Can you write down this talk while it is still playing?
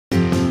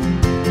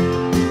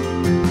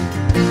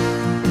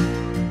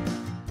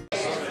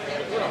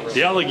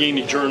The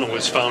Alleghany Journal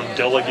has found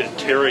Delegate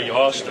Terry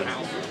Austin,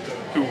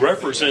 who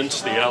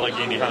represents the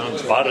Alleghany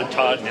Hounds, Vada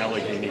Todd, and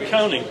Alleghany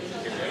County,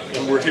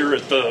 and we're here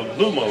at the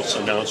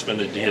Lumos announcement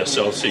at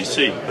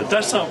DSLCC. But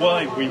that's not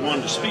why we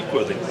wanted to speak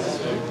with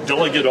him.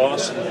 Delegate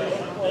Austin,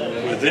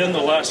 within the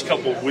last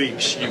couple of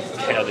weeks, you've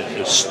had a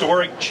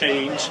historic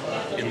change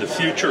in the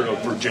future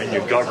of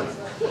Virginia government.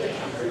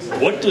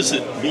 What does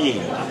it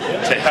mean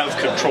to have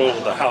control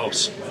of the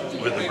House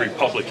with the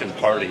Republican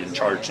Party in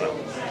charge now?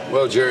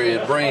 Well, Jerry,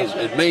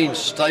 it means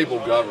stable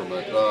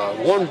government.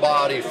 One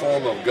body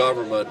form of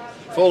government,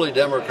 fully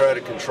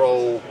Democratic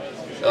control,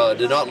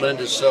 did not lend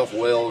itself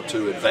well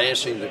to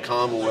advancing the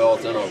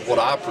Commonwealth in what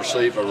I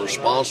perceive a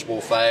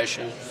responsible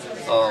fashion.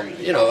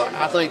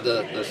 I think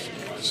the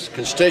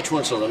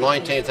constituents of the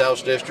 19th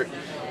House District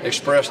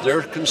expressed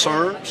their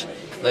concerns.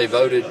 They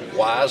voted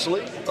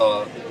wisely.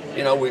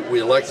 We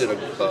elected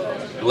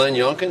Glenn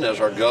Youngkin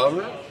as our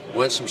governor,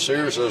 Winsome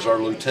Sears as our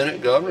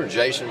lieutenant governor,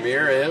 Jason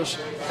Muir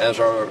as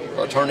our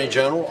attorney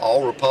general,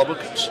 all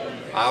Republicans.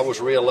 I was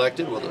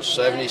reelected with a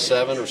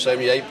 77 or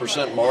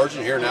 78%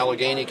 margin here in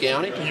Alleghany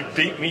County. You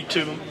beat me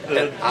to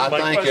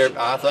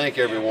I thank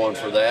everyone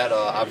for that.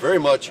 I very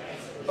much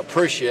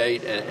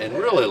appreciate and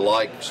really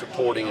like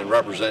supporting and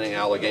representing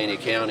Alleghany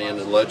County in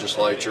the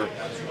legislature.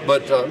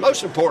 But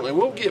most importantly,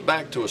 we'll get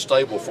back to a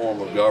stable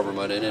form of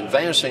government and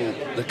advancing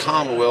the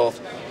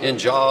Commonwealth in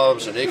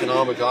jobs and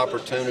economic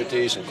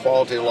opportunities and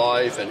quality of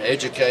life and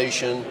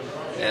education.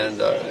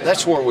 And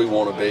that's where we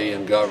want to be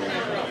in government.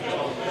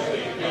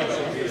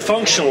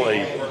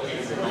 Functionally,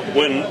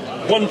 when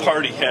one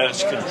party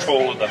has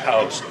control of the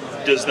House,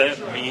 does that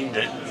mean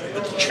that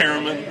the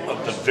chairman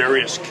of the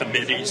various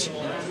committees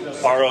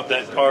are of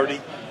that party?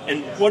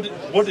 And what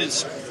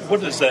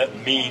does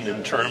that mean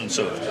in terms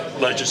of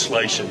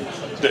legislation?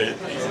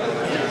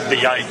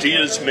 The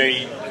ideas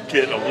may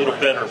get a little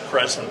better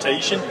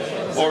presentation,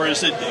 or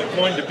is it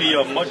going to be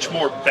a much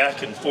more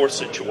back and forth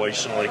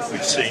situation like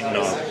we've seen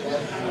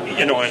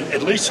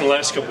at least in the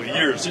last couple of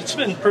years? It's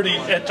been pretty,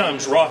 at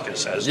times,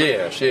 raucous, hasn't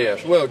it?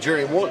 Yes. Well,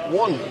 Jerry,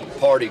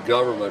 one-party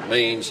government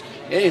means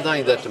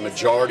anything that the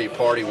majority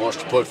party wants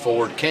to put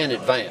forward can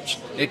advance.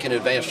 It can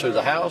advance to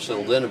the House.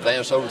 It'll then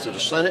advance over to the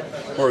Senate,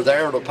 where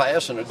there it'll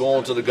pass, and it'll go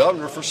on to the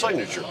governor for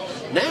signature.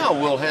 Now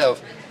we'll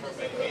have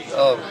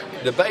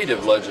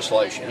debative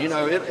legislation.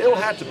 It'll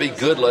have to be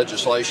good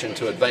legislation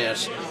to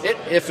advance.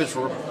 If it's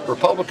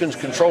Republicans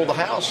control the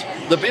House,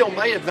 the bill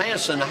may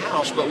advance in the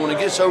House, but when it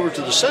gets over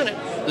to the Senate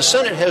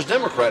has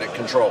Democratic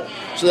control.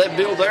 So that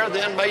bill there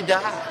then may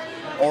die.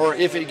 Or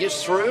if it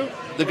gets through,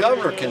 the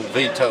governor can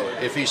veto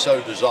it if he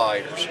so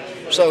desires.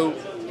 So,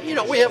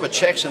 we have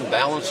checks and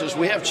balances.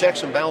 We have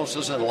checks and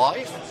balances in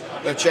life.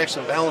 We have checks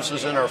and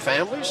balances in our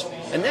families.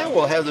 And now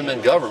we'll have them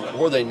in government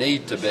where they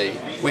need to be.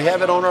 We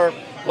have it on our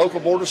local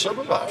board of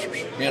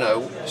supervisors,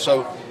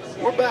 So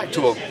we're back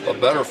to a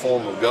better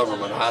form of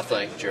government, I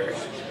think, Jerry.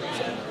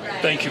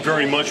 Thank you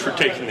very much for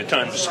taking the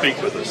time to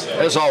speak with us.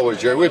 As always,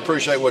 Jerry, we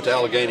appreciate what the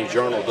Alleghany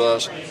Journal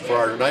does for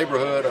our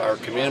neighborhood, our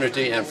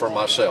community, and for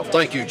myself.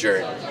 Thank you,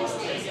 Jerry.